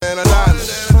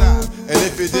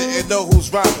know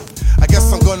who's rhyming. I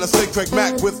guess I'm gonna say Craig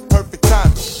Mack with perfect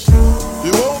timing.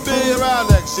 You won't be around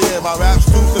next year. My rap's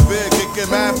too severe, kicking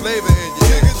mad flavor in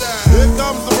your ear. Here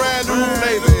comes the brand new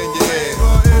flavor in your ear.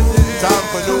 Time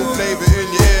for new flavor in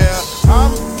your ear.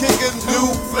 I'm kicking new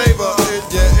flavor in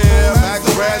your ear. Max,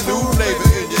 brand new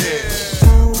flavor in your ear.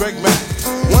 Craig Mack,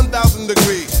 1,000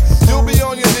 degrees. You'll be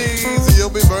on your knees, you'll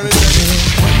be burning your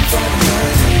knees. One for the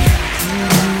money,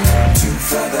 two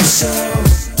for the show,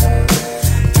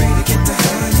 three to get the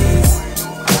honey.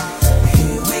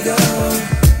 Here we go.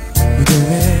 We do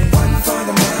it. One for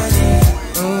the money,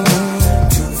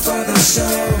 two for the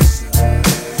show,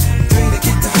 three to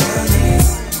get the honey.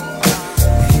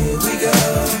 Here we go.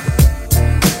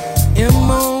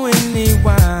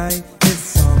 M-O-N-E-Y, it's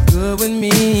all good with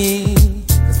me.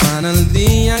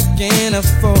 Finally I can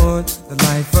afford the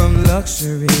life of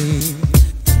luxury.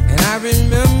 And I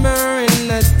remember in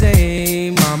the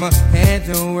day Mama had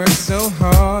to work so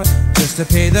hard just to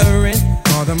pay the rent.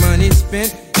 All the money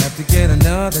spent, have to get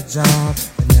another job.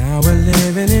 And now we're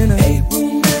living in a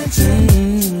 8-room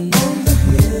mansion on the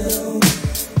hill.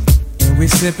 And we're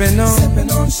sipping on champagne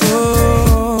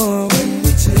when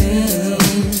we chill.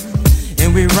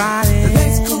 And we're riding,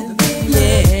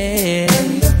 yeah,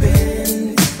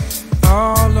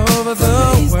 all over the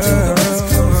world.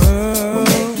 We're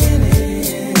making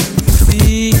it.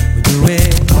 See, we do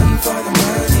it. One for the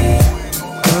money,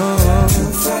 two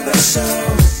for the show.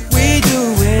 We do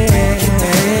it.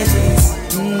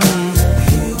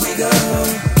 Here we go.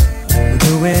 We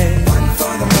do it. One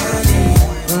for the money,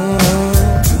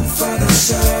 two for the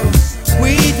show.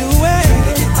 We do it.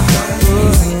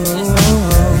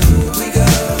 Here we go.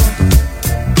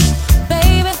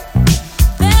 Baby,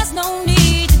 there's no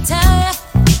need to tell you.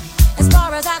 As far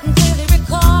as I can clearly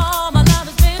recall, my love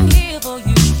has been here for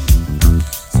you.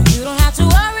 So you don't have to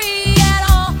worry at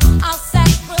all. I'll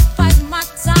sacrifice my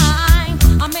time.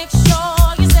 I'll make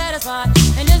sure you're satisfied.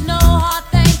 And there's no hard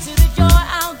thing to the joy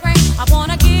I'll bring. I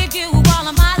wanna give you all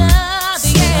of my love,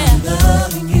 yeah. I'm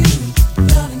loving you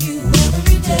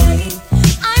every day.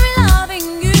 I'm loving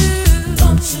you.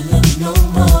 Don't you look no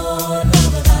more,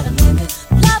 love without a limit.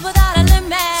 Love without a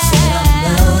limit. I'm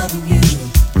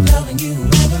loving you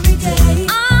every day.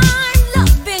 I'm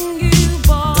loving you,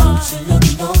 boy. Don't you look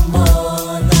no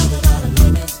more, love without a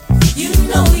limit. You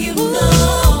know.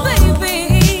 Ooh, baby,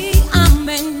 I'm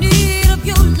in need of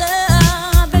your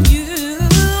love, and you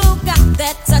got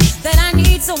that touch that I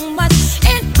need so much,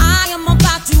 and I am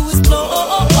about to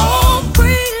explore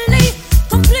freely,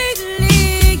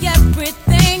 completely,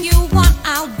 everything you want.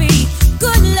 I'll be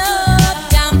good love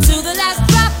down to the last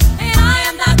drop, and I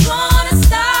am not gonna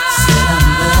stop.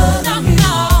 No, no,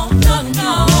 no,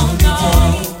 no, no.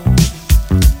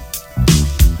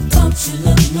 Don't you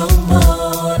look no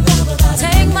more, love without a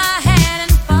Take limit. my hand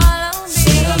and follow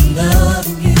Said I'm me.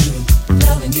 loving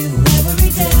you every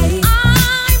day.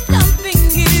 I'm loving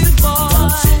you, boy.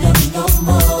 Don't you look no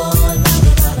more, love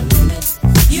without a limit.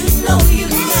 You know.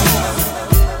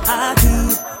 I do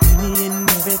mean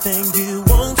everything you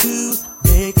want to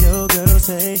make your girl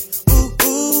say, ooh,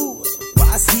 ooh,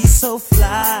 why's he so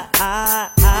fly?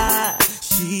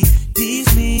 She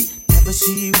tease me, but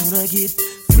she wanna get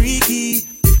freaky.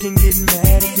 You can get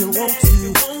mad if you want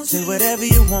to, say whatever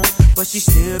you want, but she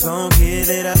still gon' give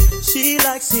it up. She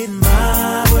likes it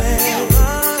my way,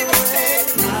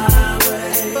 my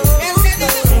way.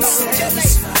 Can't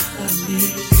satisfy me.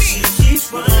 She keeps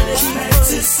running back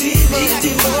to see me do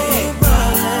it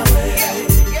my way,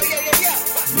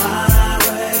 my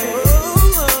way.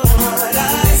 What I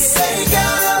say,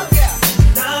 girl,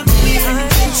 I'm in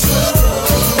control.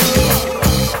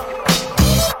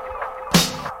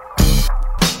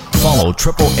 Follow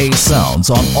Triple A Sounds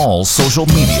on all social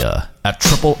media at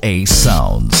Triple A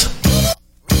Sounds.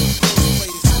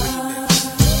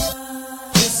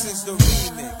 This is the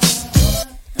remix.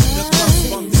 The Club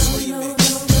Fungus remix.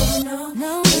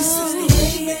 This is the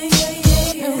remix.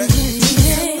 Ready to get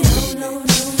the remix.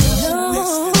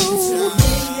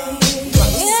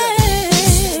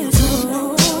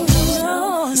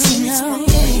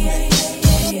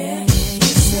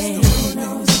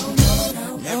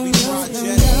 Every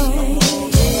project.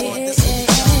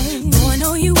 Boy, I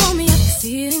know you want me, I can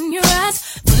see it in your eyes.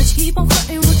 But you keep on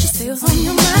flirting with yourself on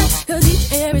your mind.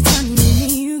 Cause every time you meet me,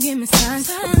 you give me signs.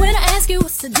 But when I ask you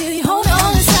what's the deal, you hold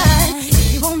on inside.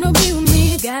 If you wanna be with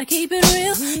me, you gotta keep it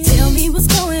real. Tell me what's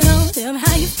going on, tell me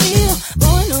how you feel. Boy,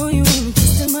 I know you want me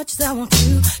just as much as I want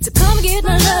you. So come and get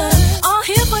my love, all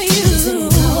here for you.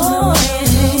 Oh,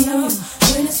 yeah.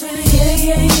 When it's really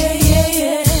yeah.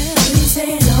 When you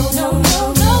say no.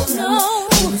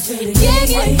 When it's really yeah.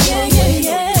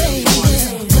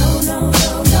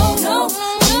 No.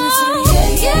 When it's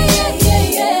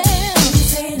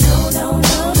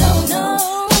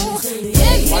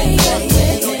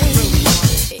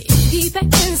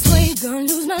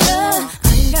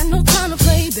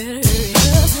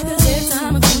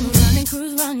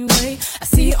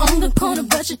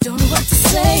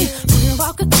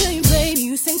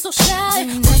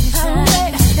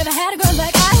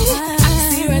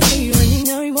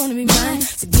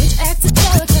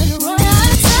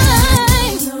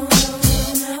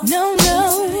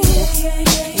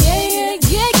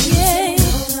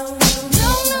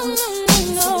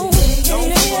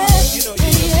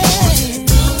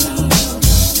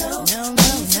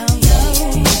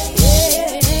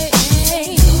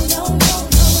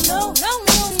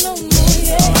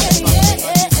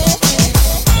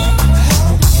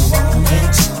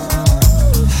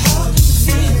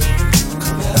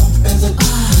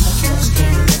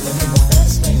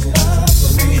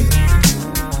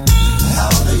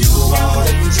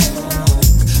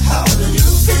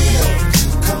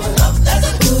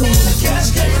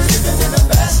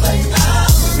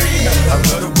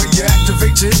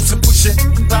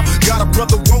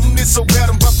it so bad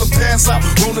I'm about to pass out.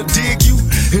 Wanna dig you,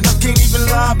 and I can't even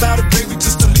lie about it, baby.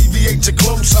 Just alleviate your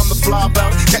clothes, I'm the fly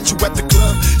about it. Catch you at the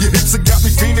club, your hips have got me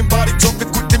feeling. Body talking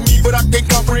quick to me, but I can't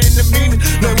comprehend the meaning.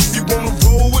 Now if you wanna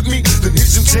roll with me, then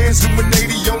here's your chance. Doing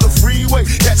 80 on the freeway.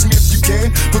 Catch me if you can,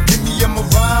 but give me I'm a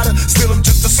rider. Still I'm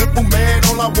just a simple man.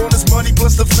 All I want is money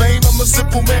plus the fame. I'm a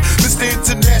simple man, Mr.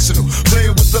 International,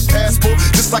 player with a passport,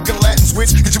 just like a Latin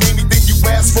switch. Get you anything you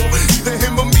ask for, either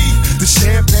him or me. The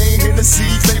champagne and the sea,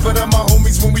 favorite of my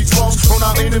homies when we floss on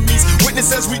our enemies.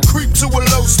 Witness as we creep to a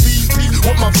low speed. Beat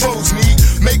what my foes need.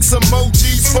 Make some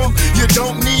emojis for you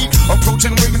don't need.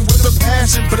 Approaching women with a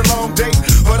passion for the long day,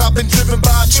 but I've been driven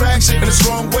by attraction in a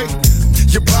strong way.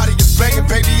 Your body is banging,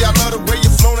 baby. I love the way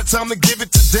you're flowing. Time to give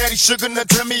it to Daddy Sugar. Now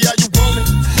tell me how you want it.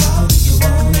 How do you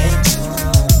want it?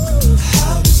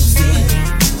 How do you feel?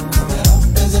 Coming up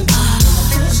as an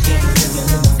first game,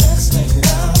 living in the best thing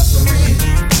out for me.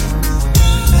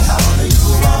 How do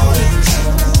you want it?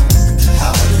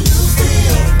 How do you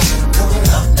feel? Coming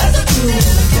up as a crew in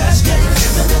the cash game,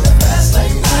 living in the best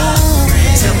thing out for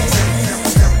me. Tell me.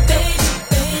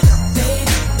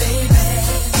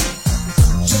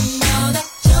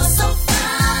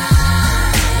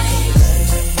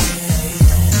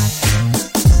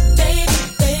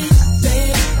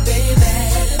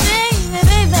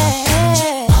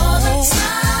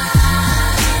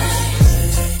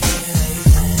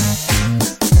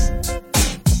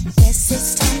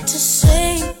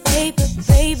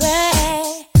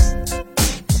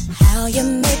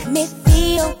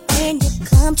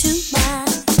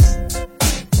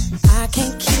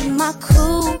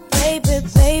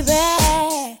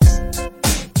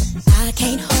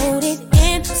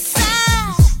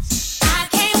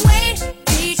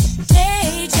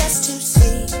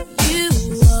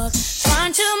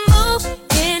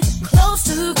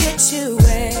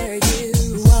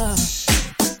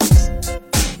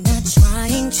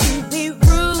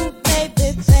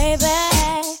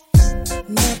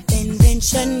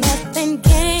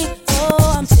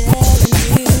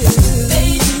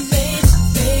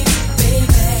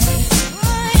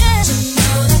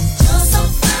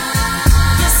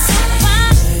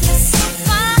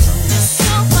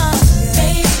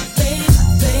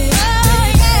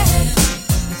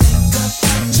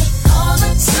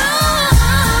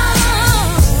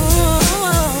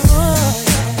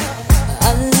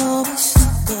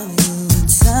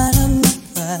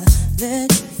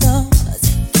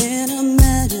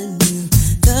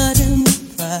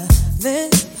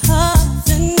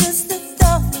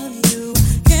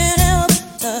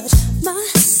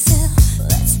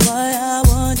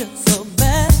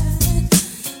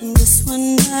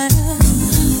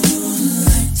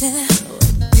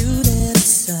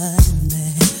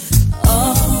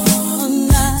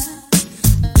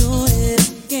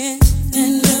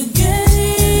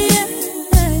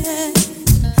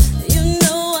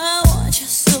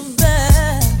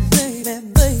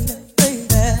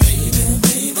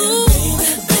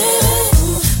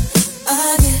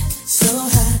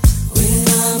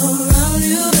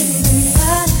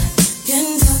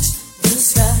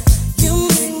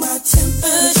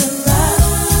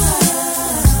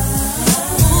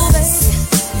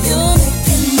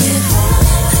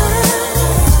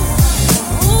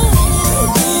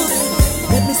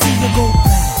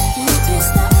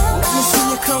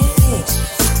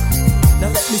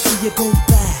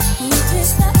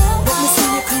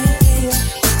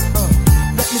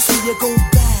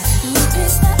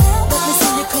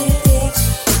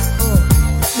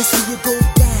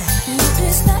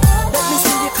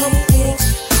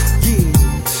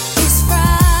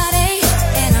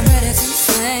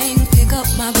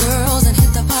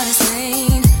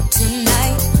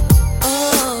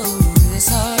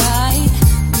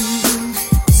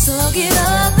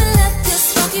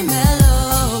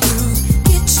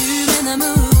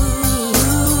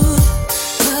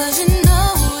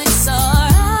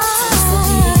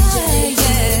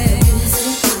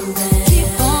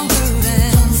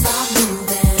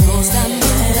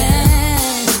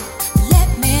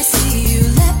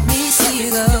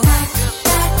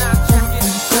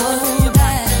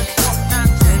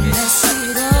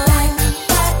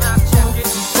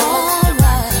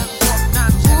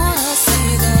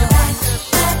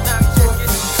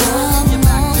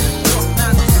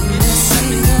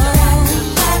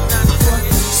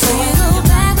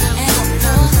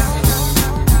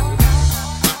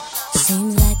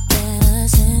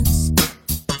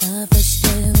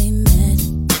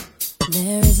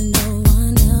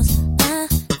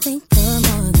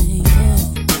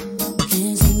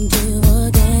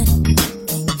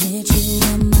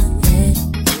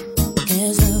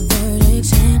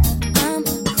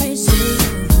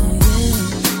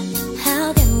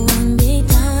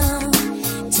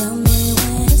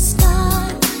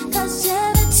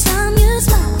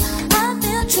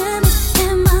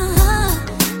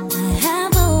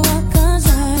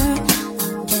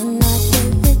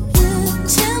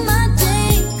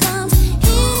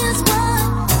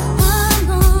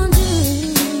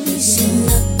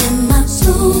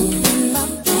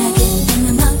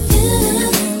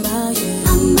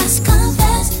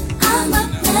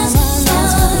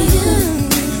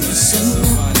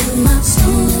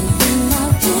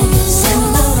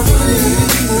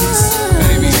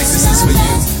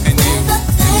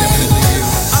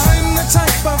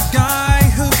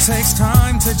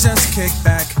 kick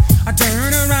back. I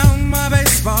turn around my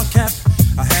baseball cap.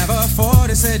 I have a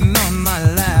 40 sitting on my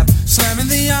lap, slamming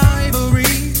the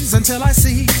ivories until I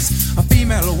seize a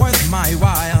female worth my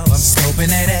while. I'm scoping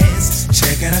that ass,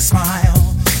 checking her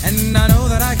smile, and I know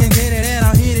that I can get it and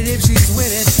I'll hit it if she's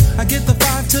with it. I get the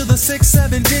 5 to the 6,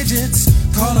 7 digits,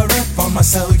 call her up on my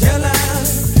cellular,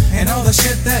 and all the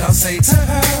shit that I'll say to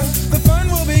her. The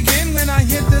fun will begin when I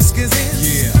hit the skizzin'.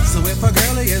 Yeah. So if a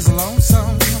girlie is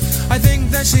lonesome, I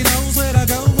think that she knows where to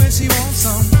go when she wants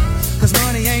some. Cause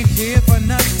money ain't here for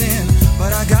nothing,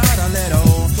 but I got a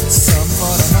little something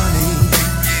for the money.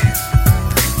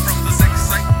 From the sex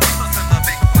site brothers and the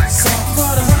big black Something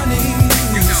for the honey.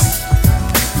 You know,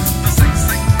 the sex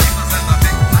site brothers and the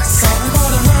big black Something for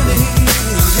the honey.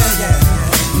 Yeah, yeah.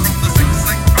 From the sex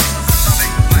site brothers and the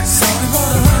big black Something for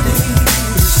the honey.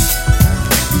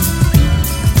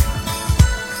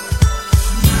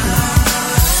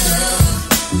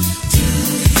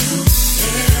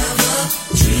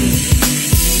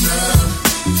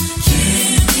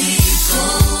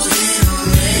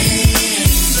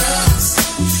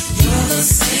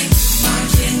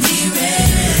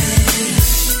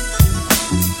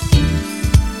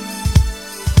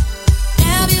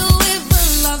 Have you ever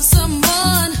loved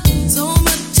someone so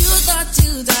much you thought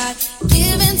you'd die,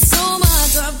 giving so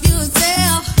much of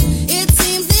yourself? It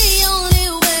seems the only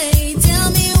way.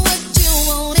 Tell me what you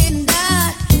want and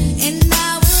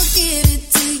I will give it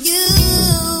to you.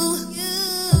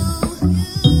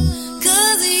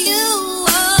 'Cause you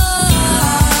are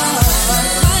my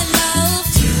love.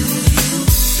 Do you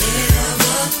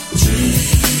ever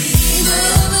dream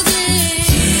of a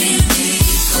dream?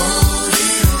 Hold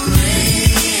it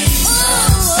rain.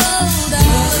 Oh,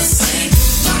 darling.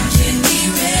 Why can't we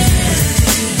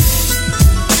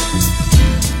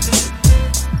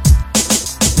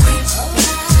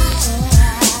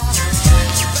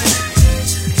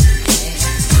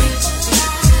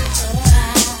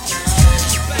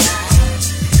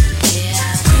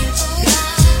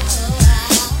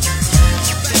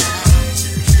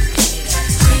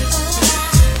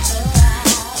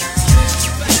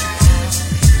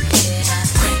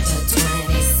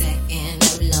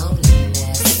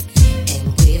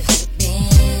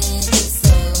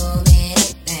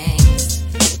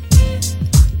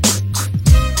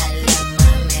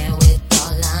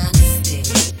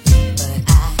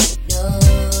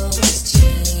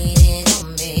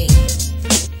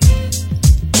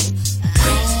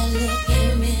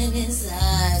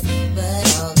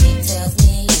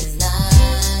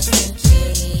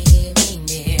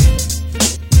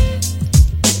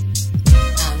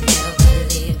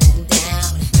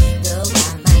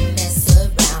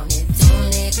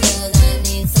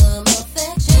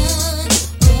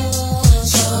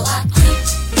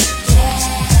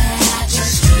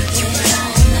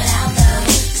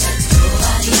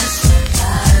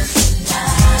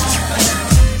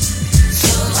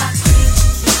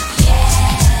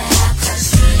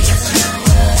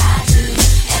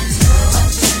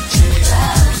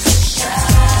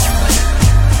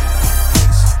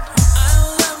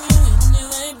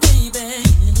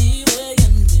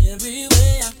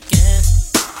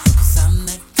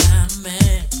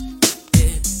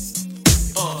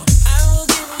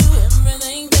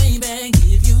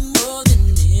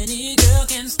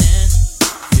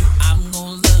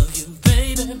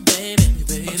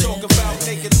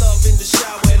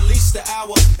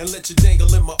and let you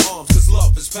dangle in my arms, cause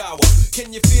love is power.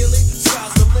 Can you feel it?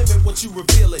 Sky's the limit once you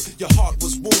reveal it. Your heart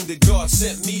was wounded, God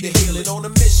sent me to heal it. On a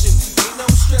mission, ain't no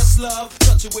stress, love.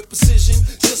 Touch it with precision,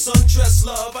 just undress,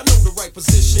 love. I know the right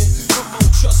position. Come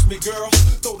on, trust me, girl.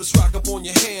 Throw this rock up on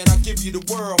your hand, I'll give you the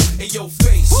world in your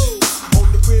face. Woo!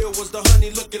 On the real was the honey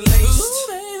looking laced. Ooh,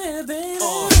 baby, baby.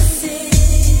 This is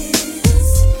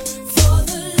for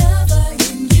the lover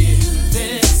in you.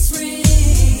 This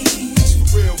ring, That's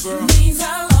for real, girl. means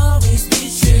I'll always be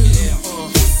true.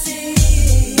 This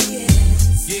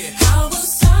is how we'll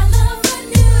start love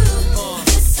anew.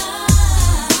 This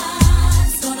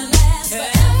time's gonna last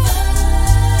forever.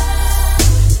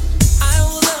 I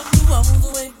will love you all the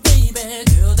way, baby.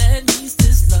 Girl, that means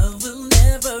this love will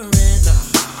never end.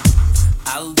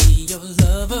 I'll be your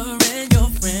lover and your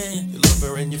friend. Your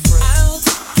lover and your friend. I'll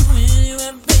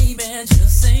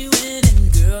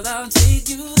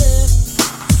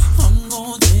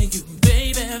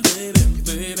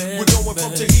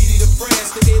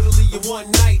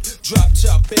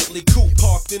Bentley coupe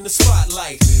parked in the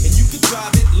spotlight. And you can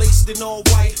drive it laced in all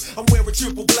white. I'm wearing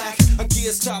triple black, a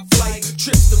gear's top flight.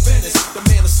 Trips to Venice, the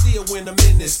man of steel when I'm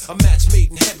in this. A match made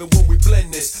in heaven when we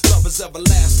blend this. Love is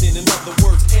everlasting, in other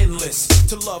words, endless.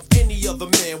 To love any other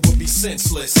man would be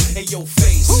senseless. Hey, yo,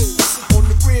 face. On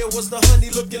the grill was the honey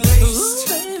looking lace.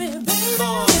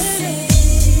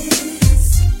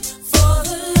 For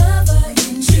the lover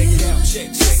in you. Check it out, check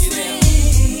it out.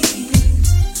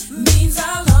 Means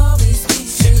I'll always be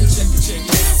Check true. it out.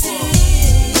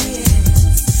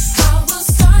 I will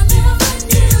start never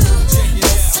knew. Check it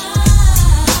out.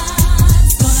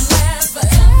 It's gonna last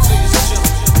forever.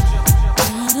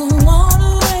 I don't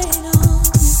wanna wait on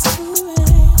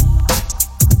forever,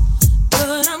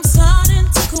 but I'm starting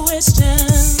to question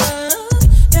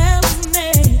that was me.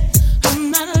 I'm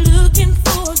not looking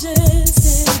for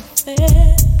just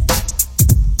anything.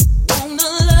 Want a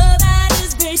love that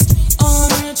is based on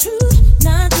the truth,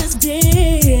 not just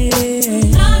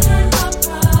days. Not hurt my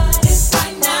pride if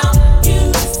right now you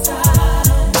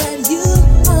decide that you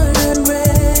are not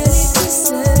ready to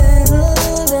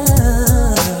settle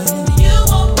down. If you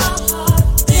want my heart,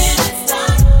 then it's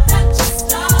time that you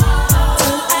start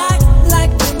to act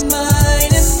like you're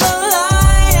mine in the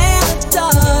light and the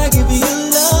dark. If you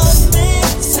love me,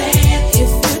 say it.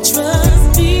 If you trust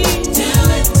me, do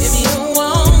it. If you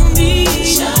want me,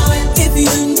 show it. If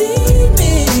you need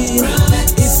me, prove it.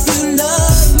 If you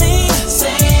love me,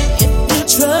 say it. If you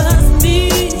trust me,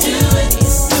 do it.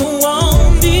 If you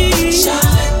want me, show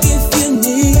it. If you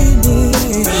need me,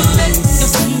 prove it. You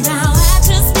see now I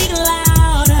just speak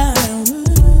louder.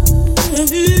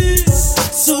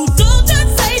 So don't just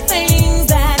say things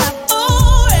that I've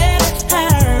already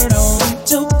heard. On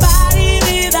your body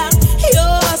without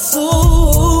your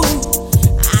soul.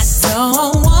 I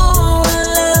don't wanna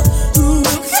love who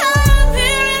come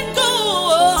here and go.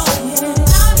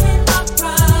 Not in my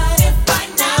pride if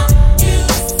right now you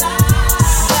decide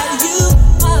that you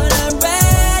are not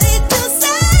ready to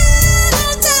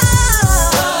settle down.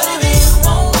 But if you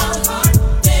want my heart,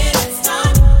 then it's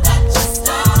time that you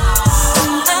start to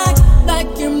act like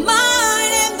you're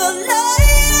mine in the light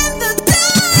and the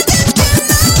dark. If you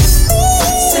love me,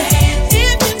 say it.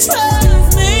 If you trust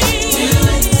me, do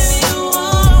it. If you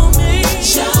want me,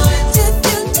 show it. If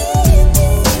you need me,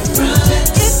 prove it.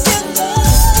 If you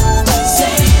love me,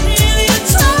 say it. If you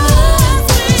trust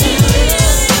me, do it.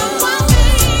 If you want me,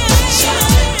 show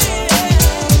it.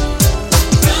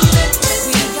 Prove it.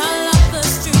 We got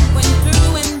lovers through and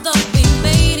through, and though we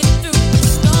made it through the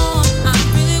storm, I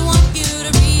really want you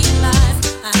to realize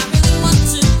I really want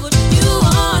to put you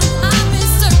on. I've been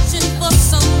searching for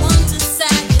someone to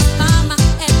satisfy my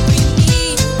every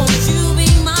need. Won't you be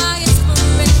my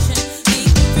inspiration? Be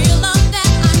the real love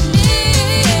that I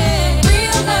need.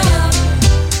 Real love.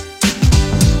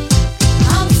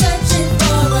 I'm searching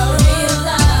for a real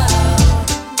love.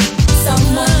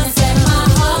 Someone to set my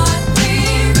heart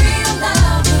free. Real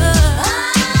love.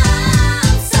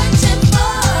 I'm searching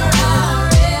for a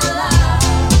real love.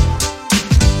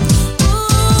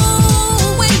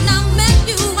 Ooh, when I met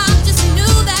you, I just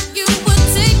knew that you would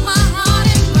take my heart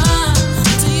and run.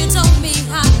 Till you told me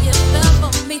how you felt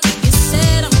for me. You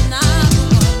said I'm not the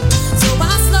one. So I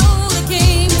slowly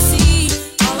came to see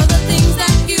all of the things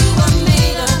that you are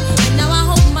made of. And now I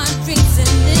hope my dreams and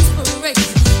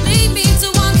inspiration lead me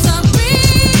towards a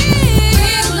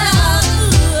real love.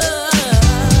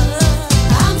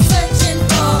 I'm searching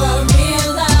for a real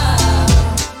love.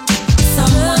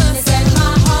 Someone to set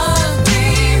my heart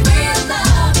free. Real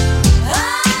love.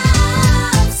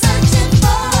 I'm searching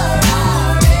for a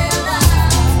real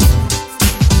love.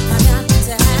 I got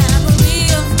to have a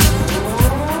real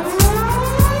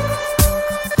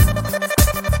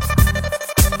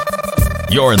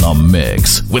You're in the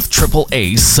mix with Triple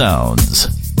A Sounds.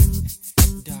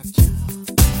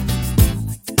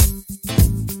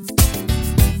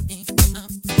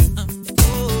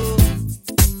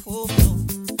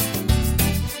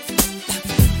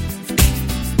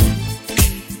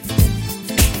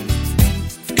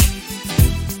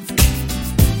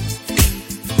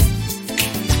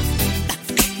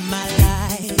 My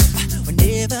life will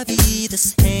never be the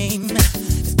same.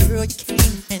 'Cause girl, you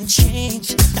came and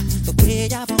changed the way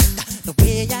I walk, the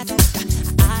way I talk.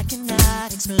 I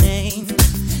cannot explain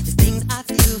the things I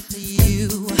feel for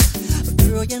you. But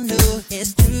girl, you know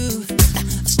it's true.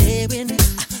 I'll stay with you,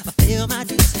 I'll feel my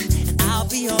dues, and I'll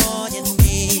be all you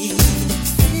need.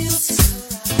 Feels so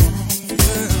right,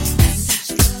 girl.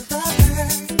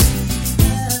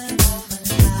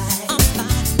 I'm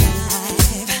my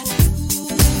life.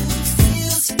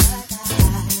 Feels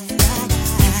right.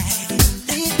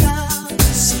 They found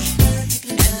us,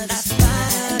 and I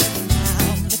find it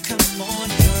now.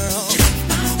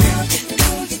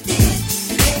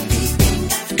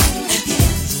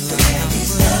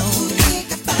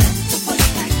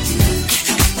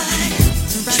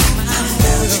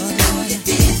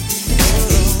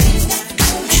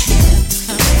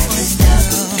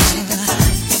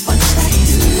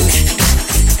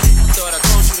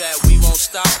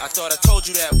 stop. I thought I told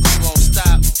you that we won't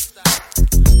stop.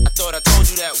 I thought I told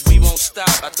you that we won't stop.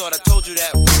 I thought I told you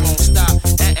that we won't stop.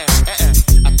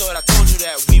 I thought I told you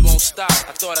that we won't stop.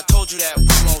 I thought I told you that we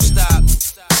won't stop.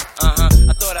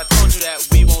 I thought I told you that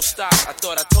we won't stop. I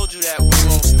thought I told you that we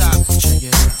won't stop. Check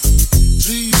it out.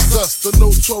 Jesus, the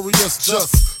notorious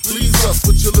just. Please us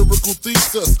with your lyrical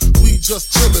thesis. We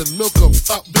just chillin', milk 'em,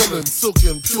 top billin',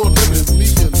 silkin', pure linen, me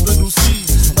and Little C,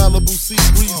 Malibu sea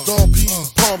breeze, dawn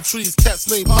peas, palm trees, cats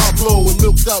named Pablo and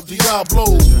milked out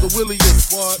Diablo. The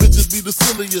williest, bitches be the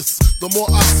silliest. The more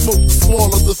I smoke, the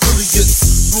smaller the silly gets.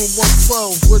 Room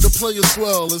 112, where the players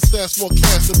dwell, and stash more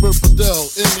cash than Bert Fidel.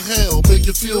 Inhale, make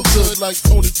you feel good like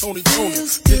Tony.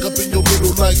 Dig up in your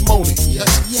middle like Moni. Yeah.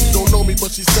 She don't know me,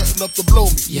 but she's setting up to blow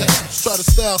me. Yeah. Try to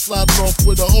style sliding off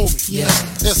with a homie. Yeah.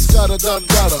 Escada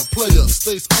Dangada, player,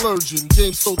 stay splurging.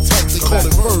 Game so tight, they call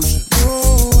it version.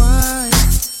 Oh, I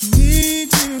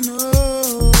need to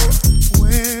know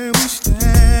where we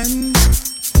stand.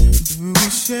 Do we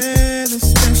share the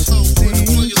special thing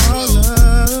called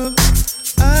love?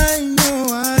 I know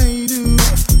I do.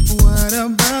 What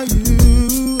about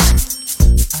you?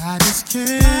 I just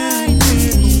can't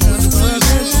get enough of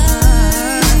this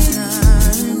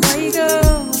time. Where you go?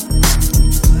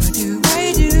 What do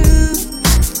I do?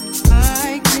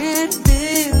 I can't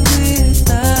live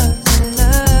without your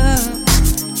love.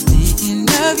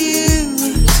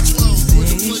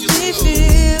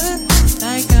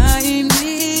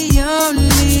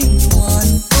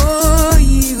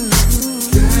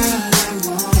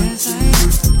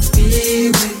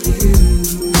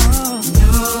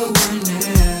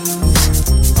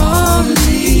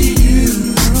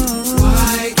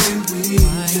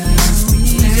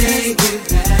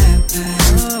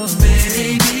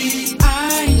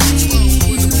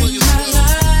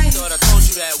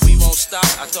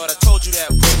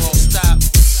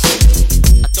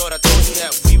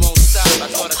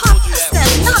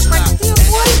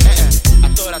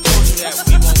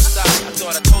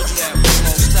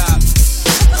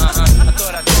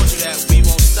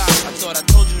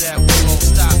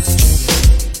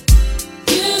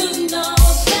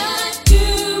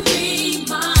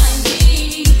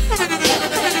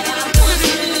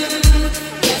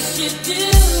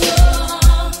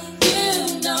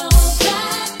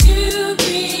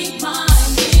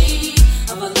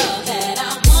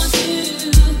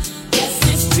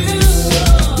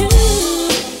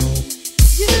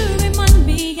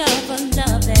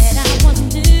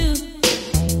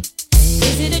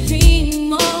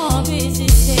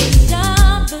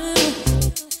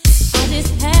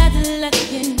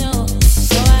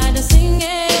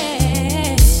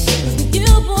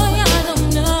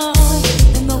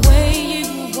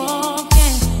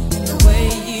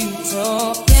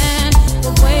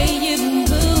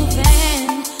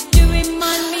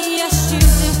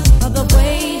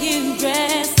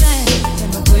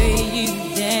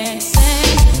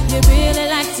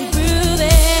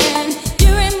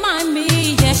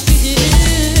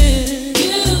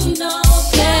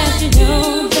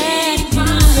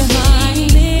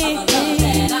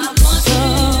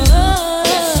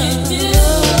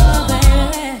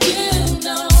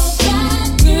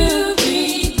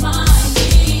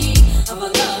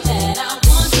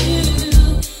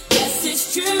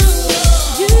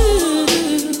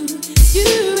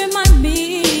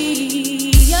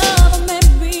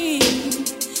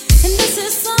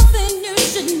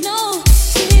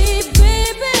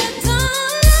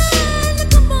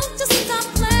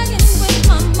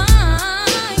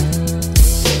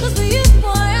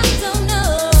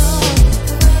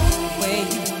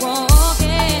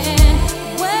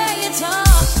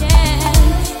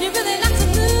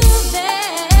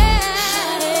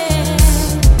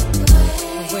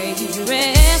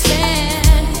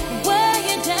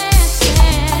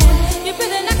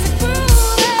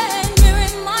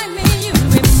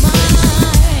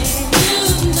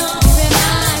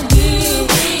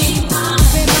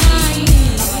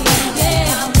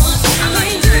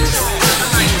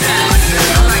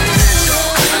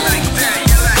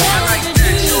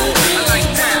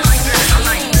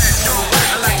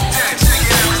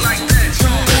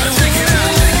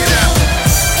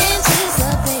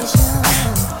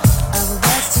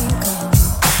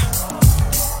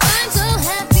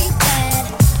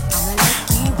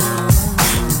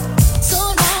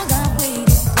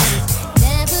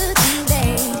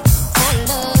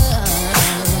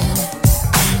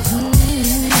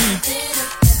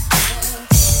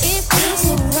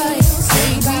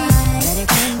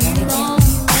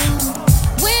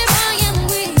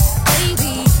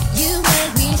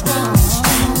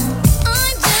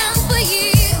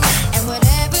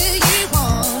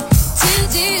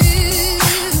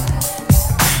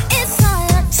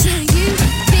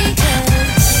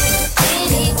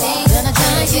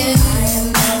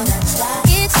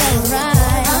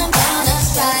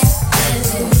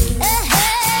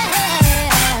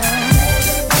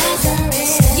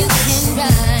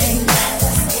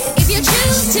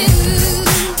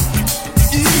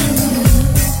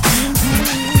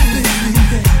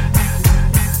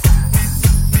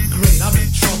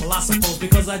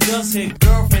 chick,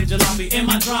 girlfriend jalopy in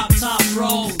my drop top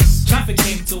rolls. Traffic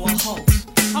came to a halt.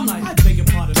 I'm like, I beg your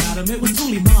pardon, madam, it was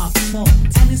totally my fault.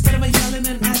 And instead of yelling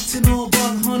and acting all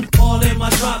bug hunt, all in my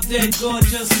drop dead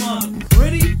gorgeous mug.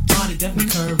 Pretty, body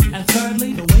definitely curvy. And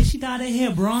thirdly, the way she dyed her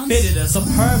hair bronze fitted her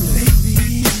superbly.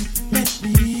 Baby, let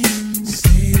me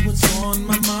say what's on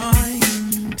my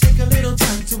mind. Take a little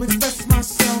time to express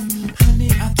myself.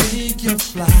 Honey, I think you're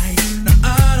fly. Now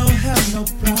I don't have no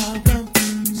problem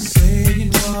saying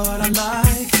what I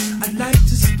like. I'd like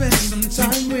to spend some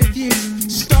time with you,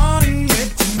 starting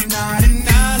with tonight. And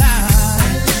I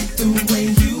like the way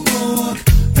you walk,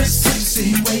 the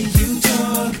sexy way you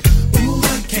talk. Ooh,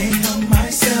 I can't help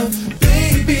myself,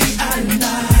 baby. I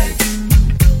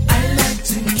like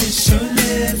to kiss your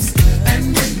lips, and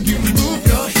when you move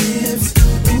your hips,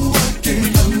 ooh, I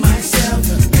can't help myself,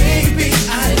 baby.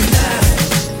 I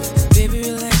like. Baby,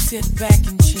 relax, sit back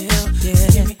and chill. Yeah,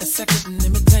 give me a second and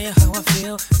let me tell you how I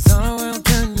feel. It's all around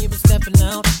town, you been stepping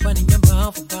out, running your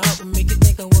mouth about what make you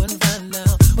think I wouldn't find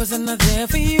out. Wasn't I there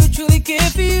for you, truly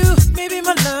cared for you? Maybe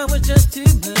my love was just too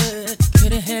much.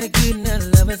 Could've had a good night,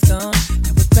 love is gone.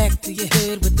 Now we're back to your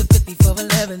head with the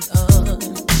 5411s on.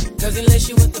 Cause unless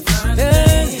you with the fine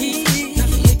thing,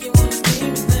 nothing make you wanna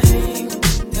scream and thing.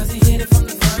 Cause he hit it from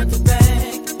the front to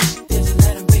back. Did you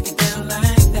let him break it down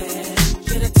like that?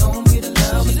 Should've told me the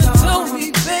love was gone. Told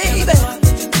me, baby.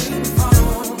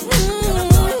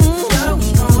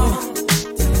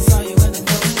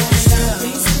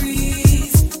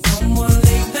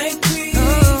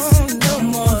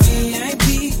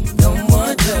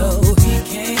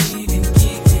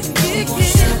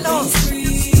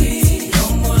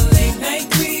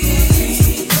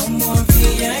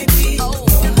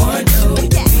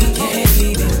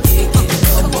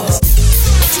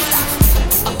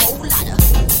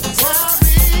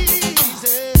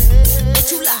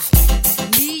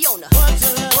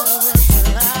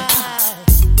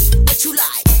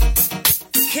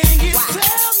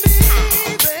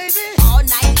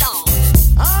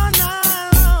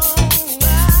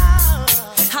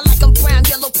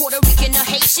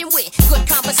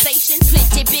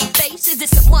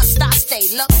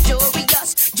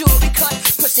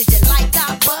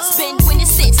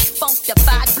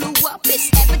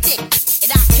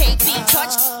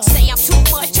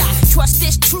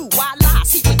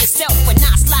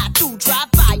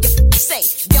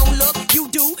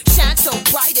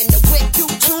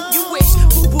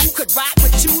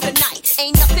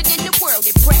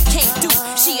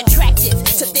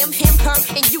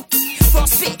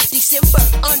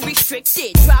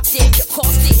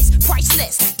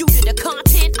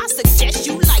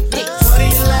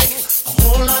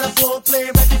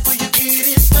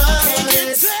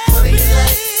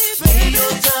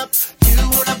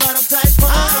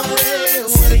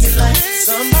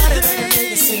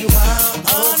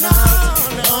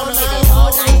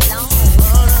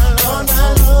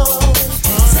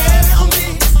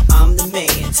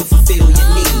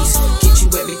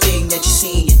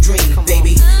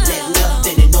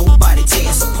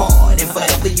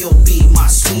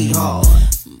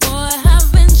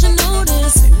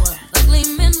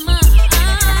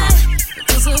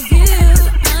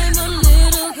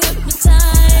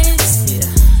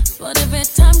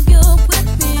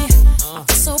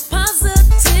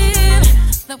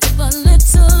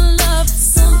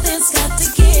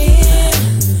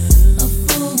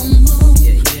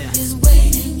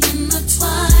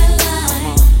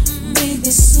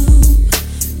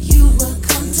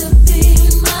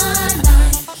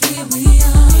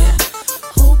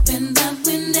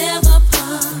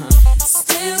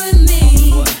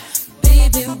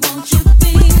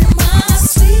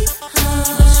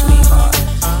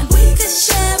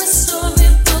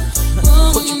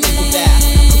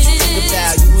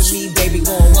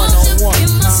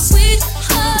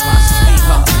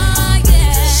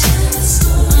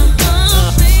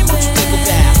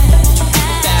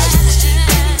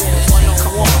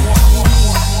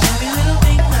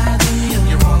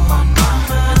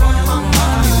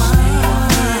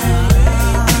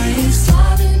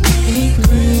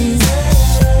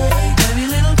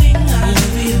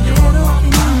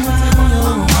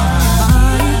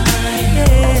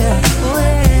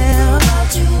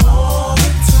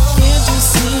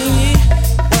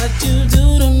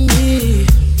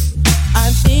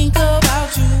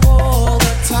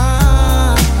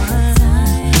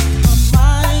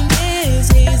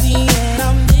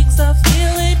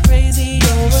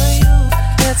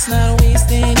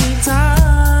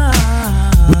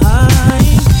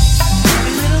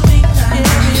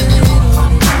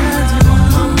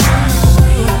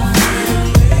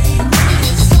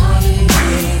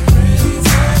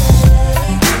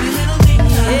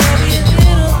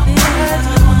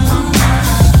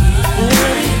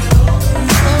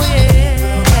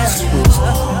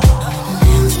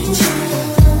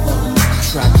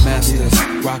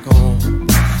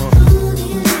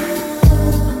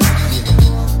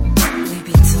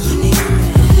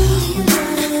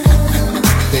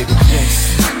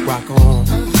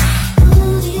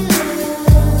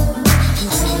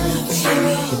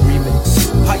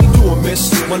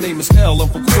 name is L, I'm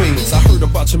from Queens. I heard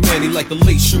about your man, he like the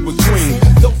late Sugar Green.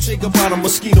 Dolce Gabbana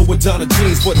Moschino with Donna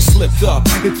jeans, but he slipped up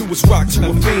and threw his rock to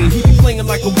a fiend. He be playing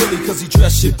like a Willie cause he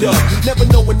dressed shit up, never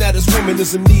knowing that his woman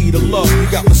is in need of love. He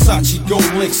got Versace, gold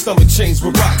link, stomach chains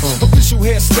with rocks. Official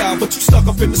hairstyle, but you stuck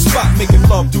up in the spot, making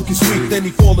love, Duke is sweet, then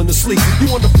he falling asleep. You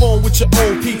on the phone with your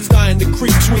old peeps, dying to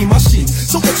creep between my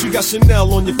sheets. So what you got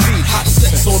Chanel on your feet? Hot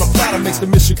sex on a platter makes the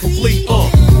mission complete. I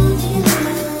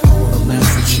wanna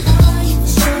laugh with you.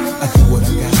 I do what I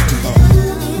gotta do.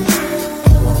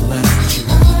 I wanna laugh with you.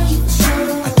 I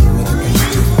do what I gotta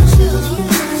do.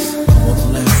 I wanna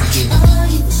laugh with you.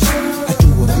 I do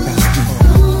what I gotta do.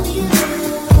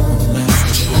 I wanna laugh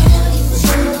with you.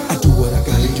 I do what I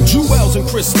gotta do. Jewels and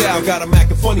Cristal got him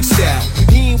acting funny style.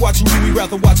 He ain't watching you, he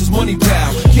rather watch his money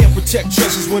pal. Can't protect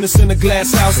treasures when it's in a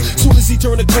glass house. Soon as he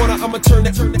turn the corner, I'ma turn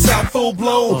that out full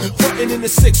blown. Frontin' in the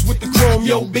 6 with the chrome,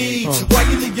 yo B. Why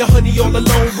you leave your honey all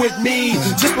alone with me?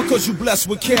 Just because you blessed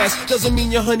with cash doesn't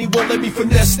mean your honey won't let me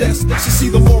finesse that. You see,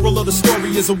 the moral of the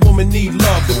story is a woman need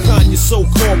love, the kind your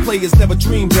so-called players never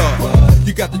dreamed of.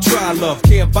 You got to try love,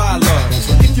 can't buy love.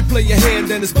 If you play your hand,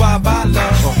 then it's bye-bye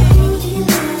love.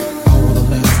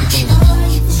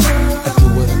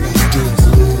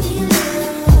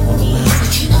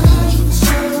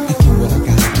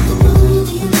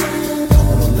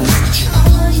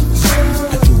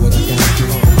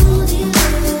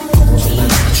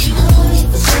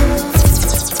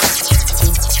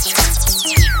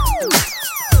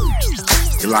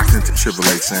 Locked into Triple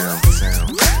H sound.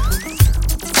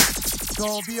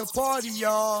 Gonna be a party,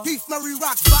 y'all. Keith Murray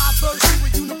rocks five versions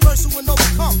with Universal and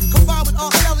Overcome. Combined with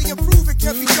R. Kelly and prove it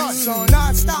can be done.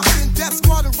 Non-stop in Death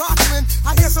Squad and Rockland.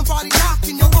 I hear somebody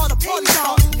knocking, yo, all the party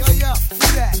starting. Yo, yeah, do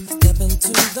that. Step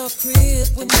into the crib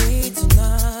with me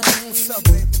tonight. What's up,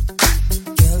 baby?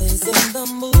 Kelly's in the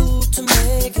mood to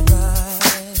make it right.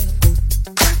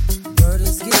 Word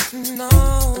is getting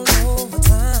all over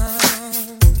town.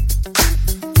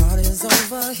 Party's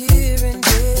over here and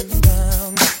getting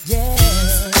down. Yeah.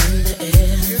 In the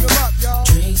air. Get 'em up, y'all.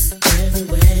 Drinks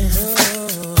everywhere.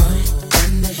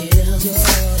 In the hills. Yeah.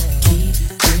 Keep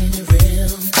it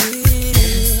real.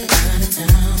 It's out of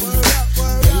town.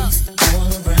 Ladies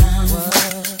all around.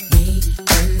 Me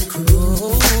and the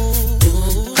crew. Do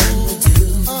what we do.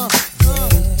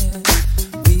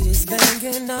 Beat is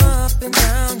banging up and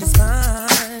down your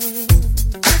spine.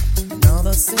 And all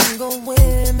the single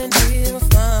women here are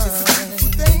fine.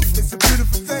 It's a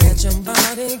beautiful thing. Let your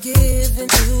body give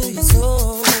into your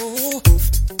soul.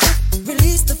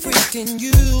 Release the freak in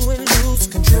you and lose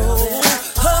control.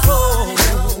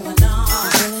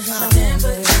 My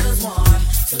temperature's warm,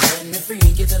 so let me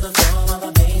freak you to the floor while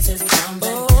the bass is pumping.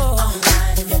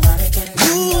 Alright, if your body can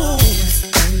move.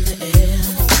 In the air,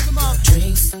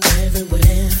 drinks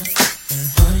everywhere.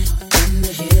 Party in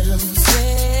the hills.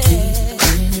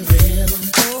 Keep it real.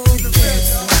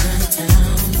 Out of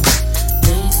town.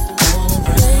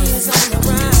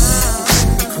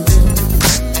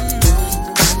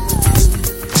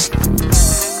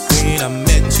 When I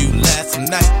met you last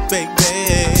night,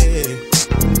 baby,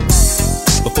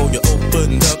 before you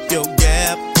opened up your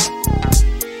gap,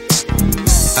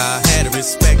 I had a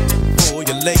respect for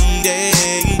your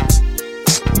lady,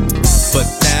 but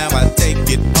now I take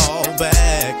it all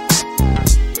back,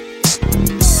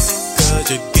 'cause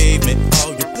you gave me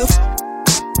all your good,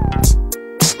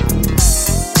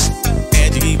 and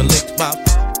you even licked my,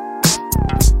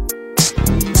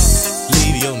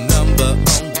 leave your number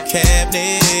on the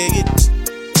cabinet,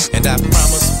 and I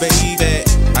promise, baby,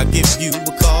 I'll give you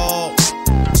a call.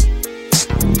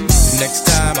 Next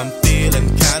time I'm feeling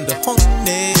kinda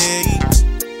horny,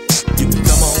 you can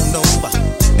come on over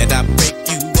and I'll break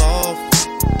you off.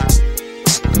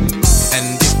 And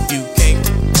if you can't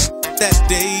that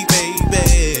day,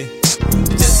 baby,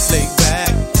 just lay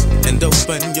back and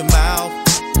open your mouth,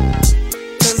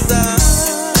 'cause I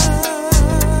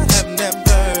have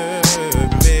never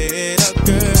met a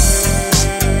girl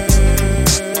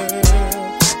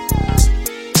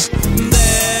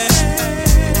that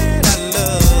I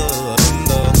love in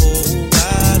the whole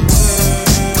wide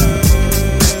world.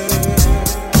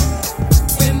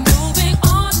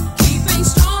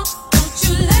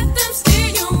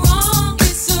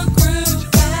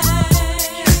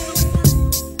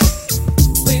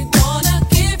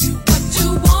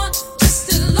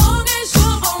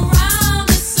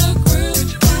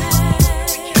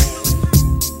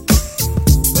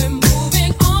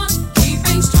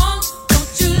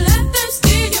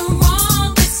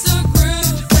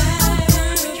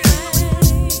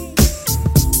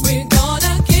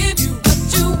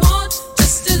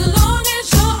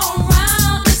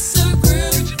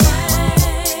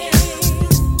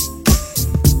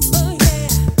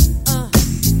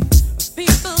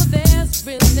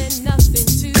 really nothing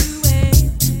to it.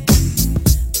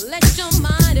 Let your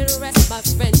mind rest, my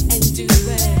friend, and do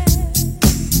it.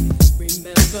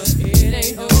 Remember, it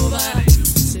ain't over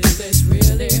till it's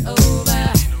really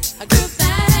over. A good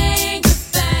thing,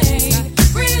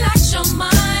 relax your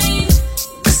mind.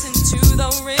 Listen to the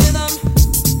rhythm,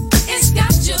 it's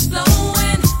got you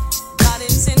flowing.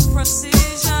 Body's in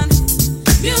precision,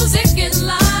 music is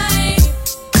life,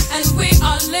 and we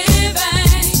are living.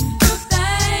 Good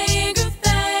thing, good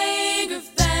thing, good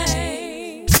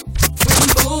thing. We're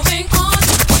moving on,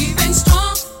 keeping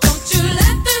strong. Don't you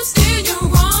let them steer you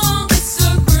wrong. It's a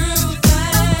groove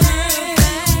thing.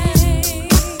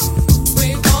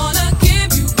 We're gonna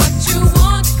give you what you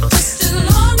want, just as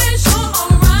long as you're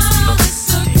around. It's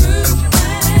a groove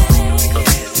thing.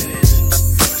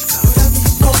 Whatever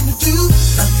you wanna do,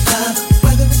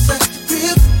 whether it's at the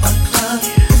crib or club,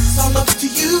 it's all up to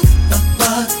you.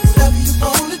 Whatever you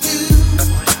wanna do,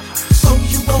 so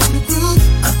you wanna groove,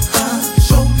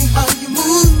 show me how you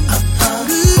move, what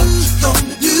you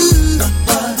gonna do,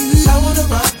 I wanna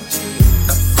rock with you.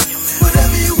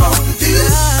 Whatever you wanna do,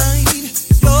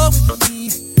 you're with me,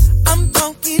 I'm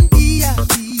talking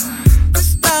VIP. This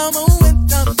time I'm with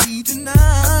me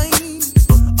tonight.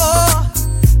 Oh,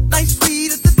 nice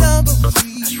sweet at the double G.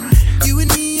 You and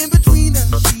me in between the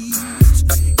sheets.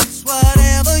 It's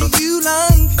whatever you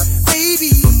like,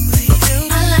 baby.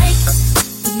 I like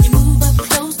when you move up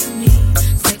close to me,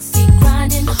 sexy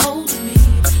grinding, holding me,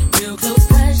 real close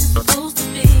as you're supposed to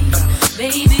be,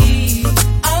 baby.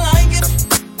 I like it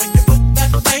when you put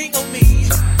that thing on me,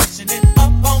 pushing it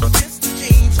up on Mr.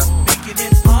 Jeans, making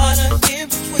it harder in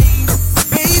between,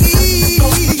 baby.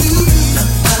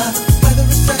 Whether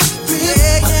it's at the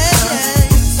crib,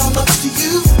 it's all up to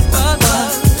you.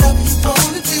 Whatever you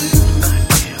wanna do,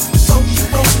 so you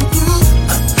wanna groove,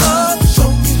 show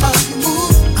me how you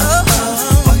move,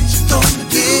 what you gonna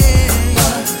do,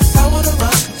 I wanna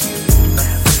rock with you.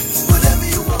 Whatever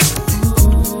you wanna do.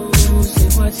 Say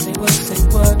what, say what, say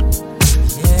what?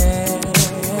 Yeah,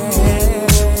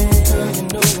 girl, you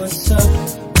know what's up.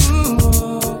 Ooh,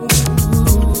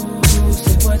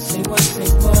 say what, say what, say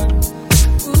what?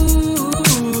 Ooh,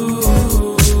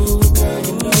 girl,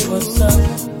 you know what's up.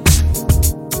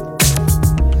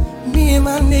 Me and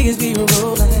my niggas be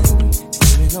rolling,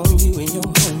 sleeping on you and your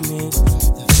homies.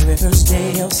 The very first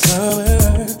day of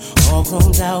summer, all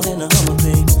grown out in a Hummer,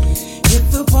 babe. Hit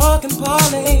the park and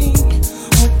parlay.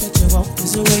 Hope that you walk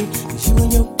this away, 'cause you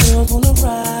and your girl wanna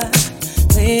ride,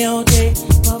 play all day,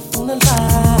 puff on the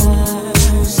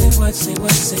line. Say what, say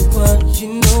what, say what? You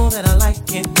know that I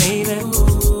like it, baby.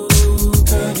 Ooh,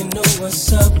 girl, you know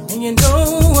what's up, and you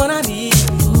know what I need.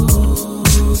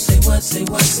 Ooh, say what, say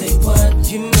what, say what?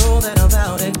 You know that I'm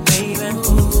about it, baby.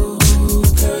 Ooh,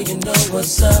 girl, you know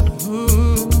what's up.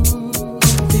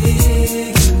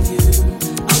 Digging you,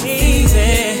 I'm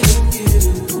easy.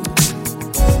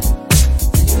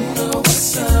 You know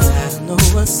what's up, I know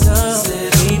what's up,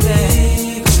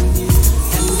 baby.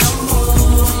 And I'm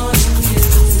on you.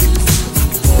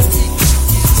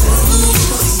 Tell me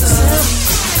what's up.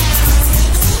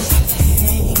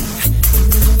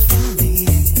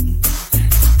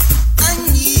 I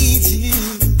need you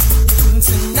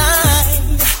tonight.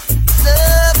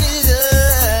 Love me,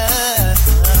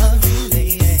 love me,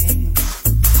 lady.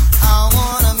 I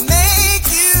wanna make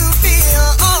you feel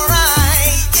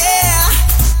alright, yeah.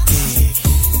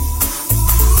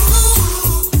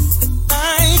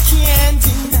 I can't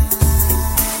deny,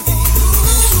 baby.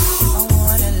 I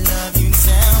wanna love you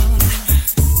down.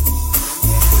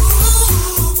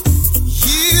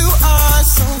 You are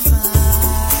so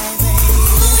fine, baby.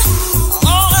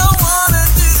 All I wanna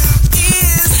do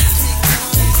is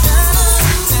take down.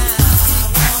 I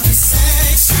wanna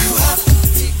sex you up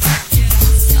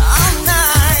all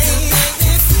night.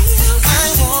 I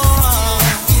want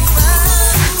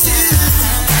to.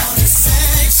 I wanna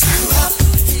sex you up.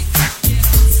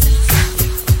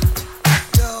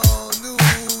 Yo, New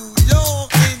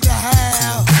York in the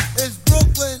house. It's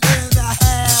Brooklyn in the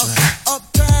house.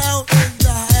 Uptown in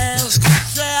the house.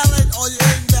 Charlotte, are you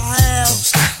in the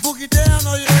house? Boogie Down,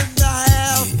 are you in the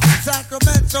house?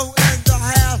 Sacramento in the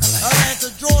house. Atlanta,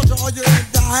 Georgia, are you in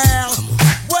the house?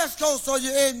 West Coast, are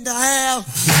you in the house?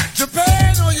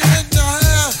 Japan, are you in the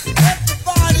house?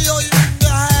 Everybody, are you in the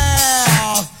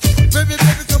house? Baby,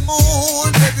 baby, come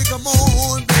on. Baby, come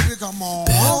on. Baby, come on.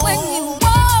 When you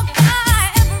walk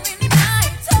by every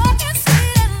night, talking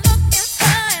sweet and looking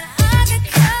fine, I get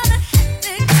kinda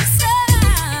hectic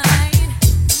inside.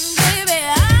 Baby,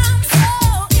 I'm so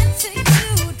into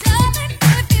you, darling.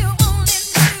 If you only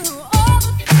knew all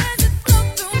the things that flow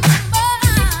through my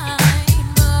mind,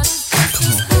 but it's just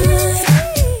as good.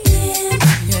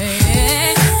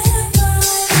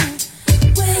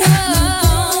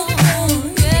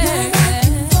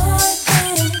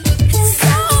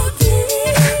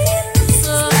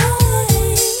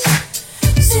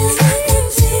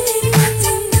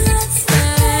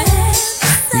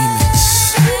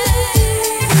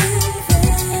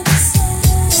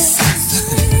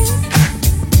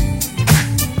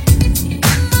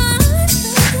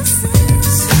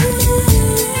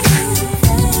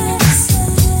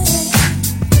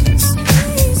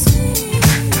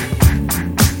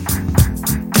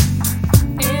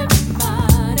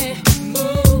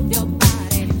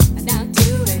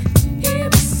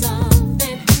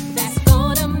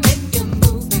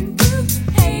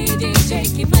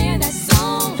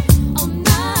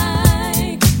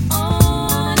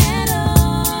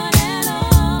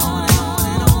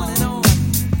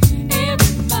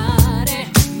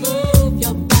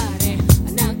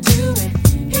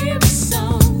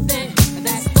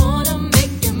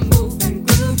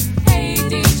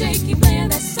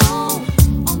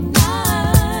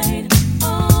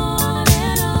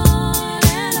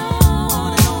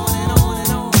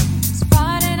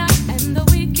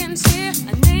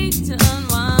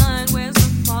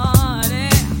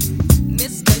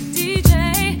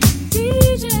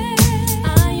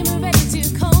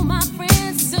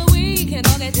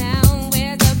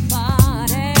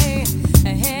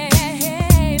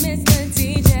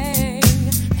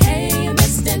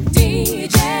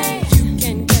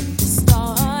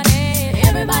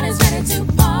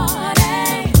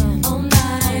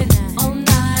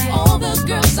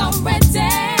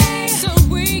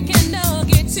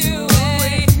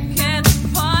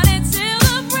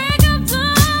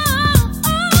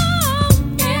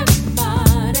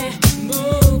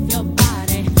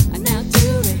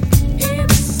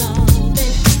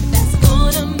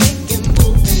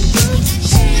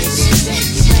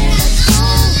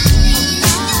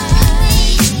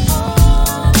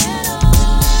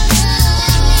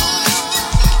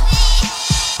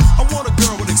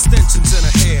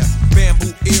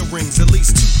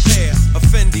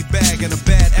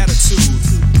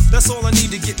 attitude. That's all I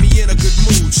need to get me in a good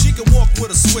mood. She can walk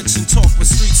with a switch and talk with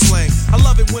street slang. I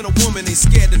love it when a woman ain't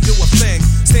scared to do a thing.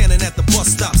 Standing at the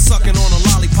bus stop, sucking on a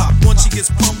lollipop. Once she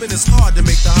gets pumping, it's hard to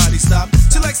make the hottie stop.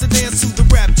 She likes to dance to the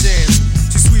rap jams.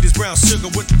 She's sweet as brown sugar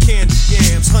with the candy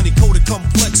yams. Honey coated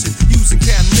complexion, using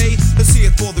Cabernet. Let's hear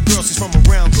it for the girl, she's from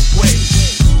around the way.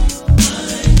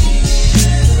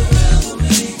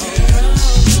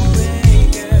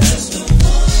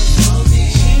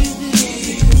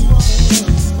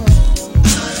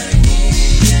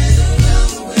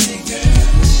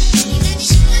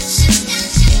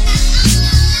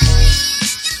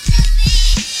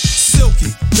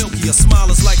 Your smile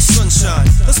is like sunshine.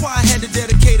 That's why I had to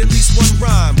dedicate at least one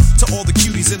rhyme to all the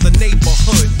cuties in the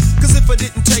neighborhood. Cause if I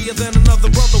didn't tell you, then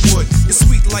another brother would. You're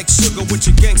sweet like sugar with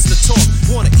your gangster talk.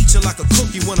 Wanna eat you like a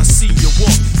cookie when I see you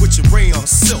walk. With your rayon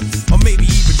silk, or maybe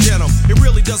even denim. It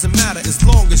really doesn't matter as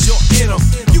long as you're in them.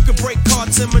 You can break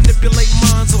hearts and manipulate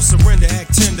minds, or surrender,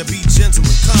 act tender, be gentle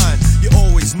and kind. You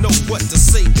always know what to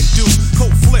say and do.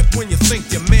 Cold flip when you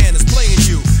think your man is playing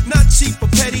you. Not cheap or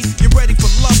petty, you're ready for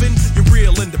loving. You're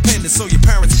real independent, so your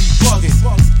parents be bugging.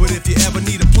 But if you ever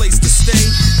need a place to stay,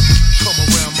 come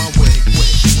around my way.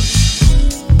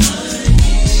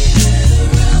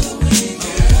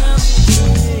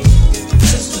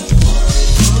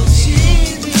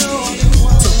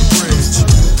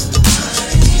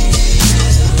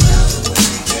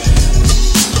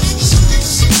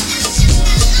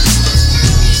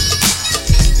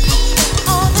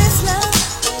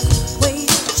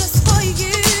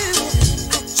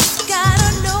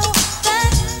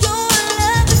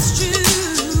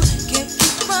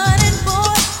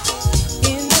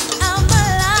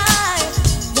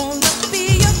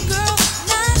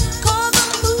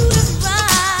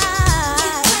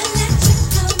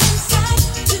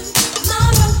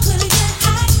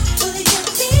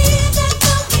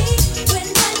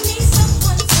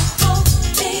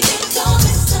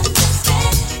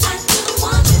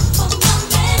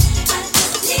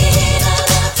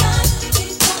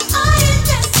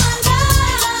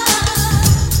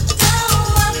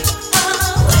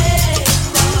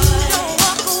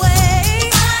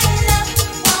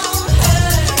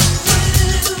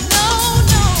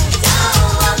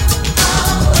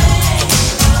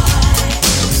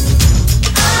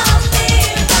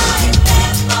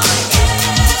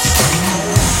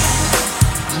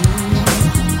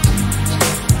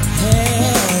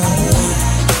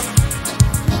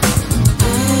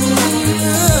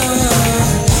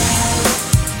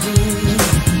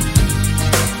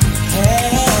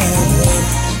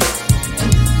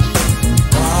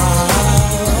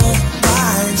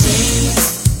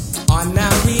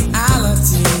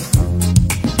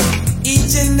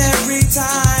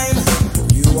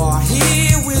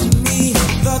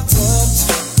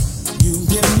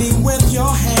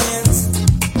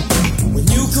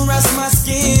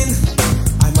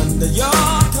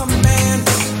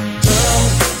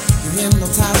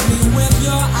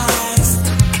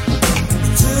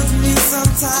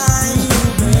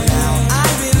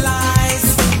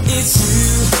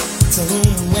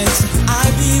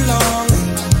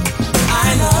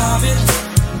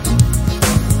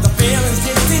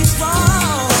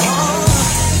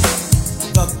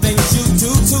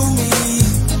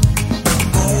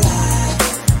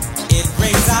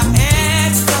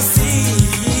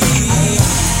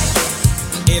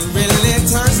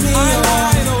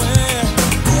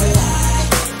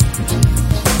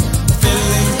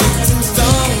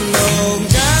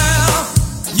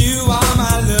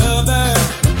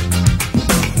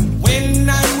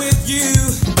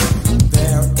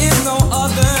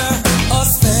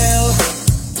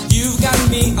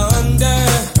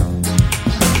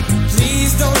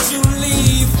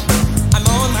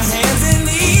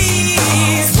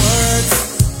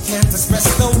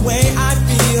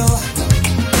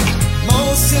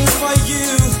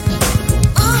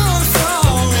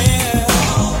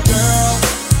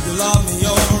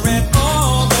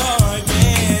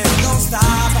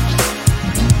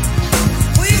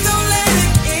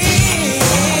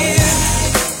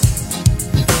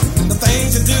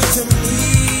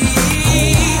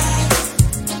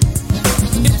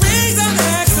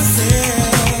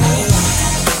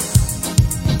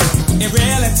 It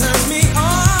really turns me